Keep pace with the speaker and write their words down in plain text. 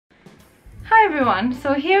Hi everyone,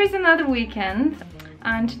 so here is another weekend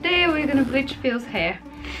and today we're gonna bleach Phil's hair.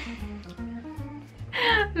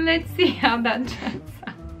 Let's see how that turns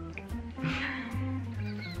out.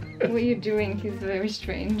 What you're doing is very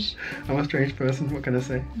strange. I'm a strange person, what can I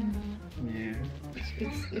say? Yeah.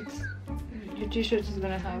 It's your t-shirt is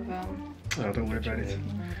gonna have oh, don't worry about it.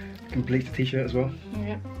 You can bleach the t-shirt as well.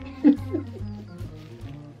 Yeah.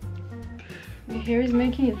 Your hair is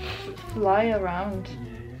making it fly around.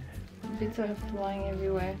 Bits are flying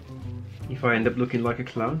everywhere. If I end up looking like a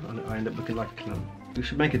clown, I end up looking like a clown. We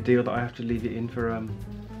should make a deal that I have to leave it in for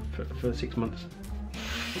 6 months.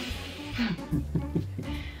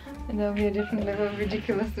 And that'll be a different level of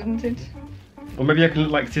ridiculous, wouldn't it? Or maybe I can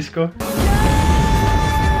look like Cisco.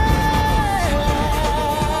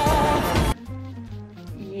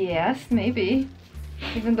 Yes, maybe.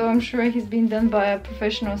 Even though I'm sure he's been done by a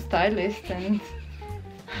professional stylist and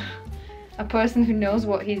a person who knows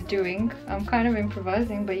what he's doing. I'm kind of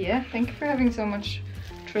improvising, but yeah, thank you for having so much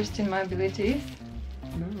trust in my abilities.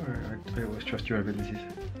 No, I always trust your abilities.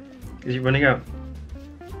 Is it running out?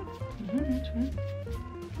 That's right.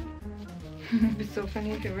 It'd be so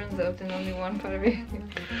funny if it runs out and only one part of it.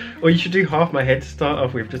 Or you should do half my head to start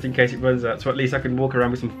off with, just in case it runs out, so at least I can walk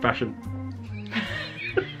around with some fashion.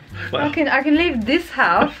 Well. I can leave this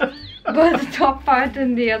half, but the top part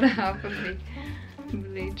and the other half will be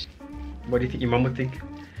bleached. What do you think your mum would think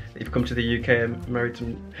if you come to the UK and married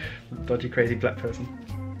some dodgy, crazy black person?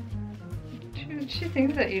 She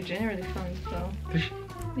thinks that you're generally fun, so... Does she?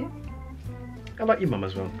 Yeah. I like your mum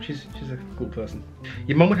as well. She's a cool person.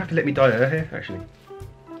 Your mum would have to let me dye her hair, actually.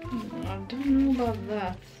 I don't know about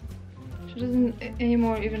that. She doesn't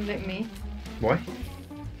anymore even let me. Why?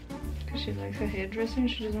 Because she likes her hairdressing,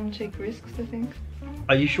 she doesn't want to take risks, I think.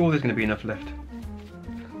 Are you sure there's going to be enough left?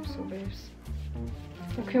 I hope so, babes.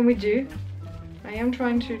 What can we do? I am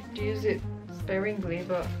trying to use it sparingly,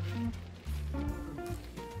 but...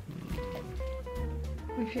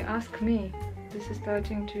 if you ask me, this is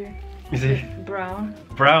starting to get brown.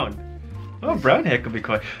 Brown? Oh, brown hair could be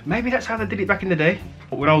quite... Maybe that's how they did it back in the day.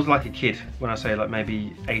 When I was like a kid, when I say like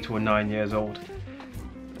maybe 8 or 9 years old,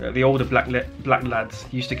 the older black lads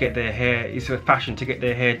used to get their hair, it's a fashion to get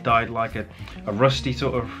their hair dyed like a rusty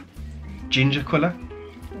sort of ginger colour.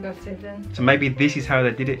 That's it then. So maybe this is how they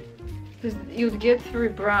did it. Because you'd get through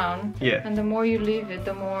brown, yeah, and the more you leave it,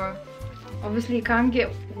 the more... Obviously you can't get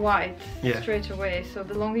white straight away, so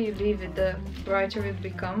the longer you leave it, the brighter it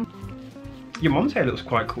becomes. Your mum's hair looks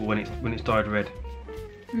quite cool when it's dyed red.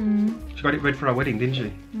 She got it red for our wedding, didn't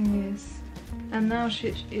she? Yes. And now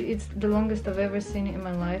it's the longest I've ever seen it in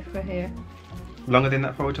my life, her hair. Longer than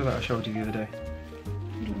that photo that I showed you the other day.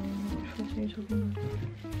 What photo are you talking about?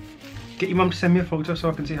 Get your mum to send me a photo so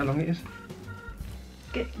I can see how long it is.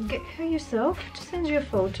 Get her yourself to send you a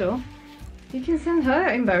photo. You can send her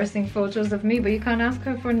embarrassing photos of me, but you can't ask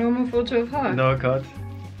her for a normal photo of her. No, I can't.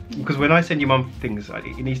 Because when I send your mum things,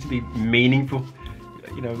 it needs to be meaningful.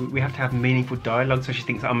 You know, we have to have meaningful dialogue so she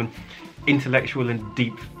thinks that I'm an intellectual and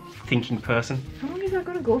deep thinking person. How long is that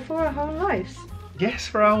going to go for? Our whole lives? Yes,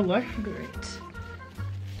 for our whole life. Great.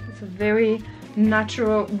 It's a very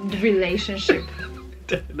natural relationship.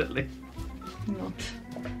 Definitely. Not.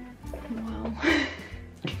 Wow.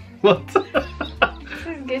 What? This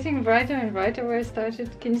is getting brighter and brighter where I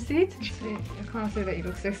started. Can you see it? See, I can't say that you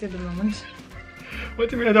look sexy at the moment. What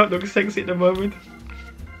do you mean I don't look sexy at the moment?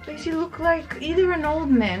 Because you look like either an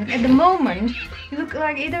old man. At the moment, you look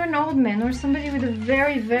like either an old man or somebody with a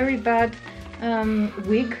very, very bad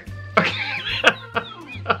wig.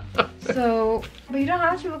 So, but you don't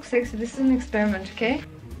have to look sexy. This is an experiment, okay?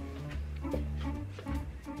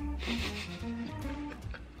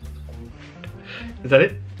 Is that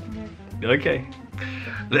it? Yeah. Okay.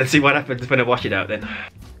 Let's see what happens when I wash it out then.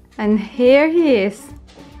 And here he is,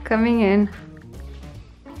 coming in.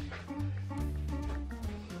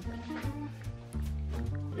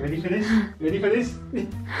 Ready for this? Ready for this?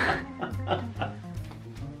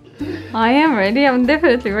 I am ready. I'm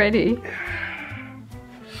definitely ready.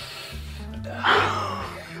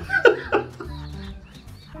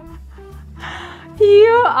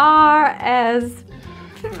 You are as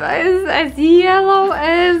yellow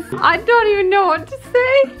as... I don't even know what to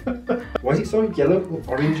say. Why is it so yellow or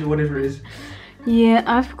orange or whatever it is? Yeah,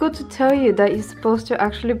 I forgot to tell you that you're supposed to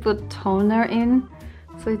actually put toner in,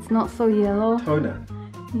 so it's not so yellow. Toner?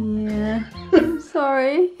 Yeah, I'm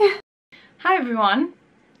sorry. Hi everyone.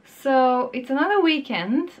 So it's another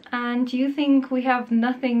weekend and you think we have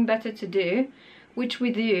nothing better to do, which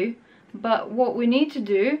we do, but what we need to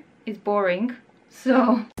do is boring.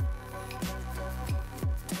 So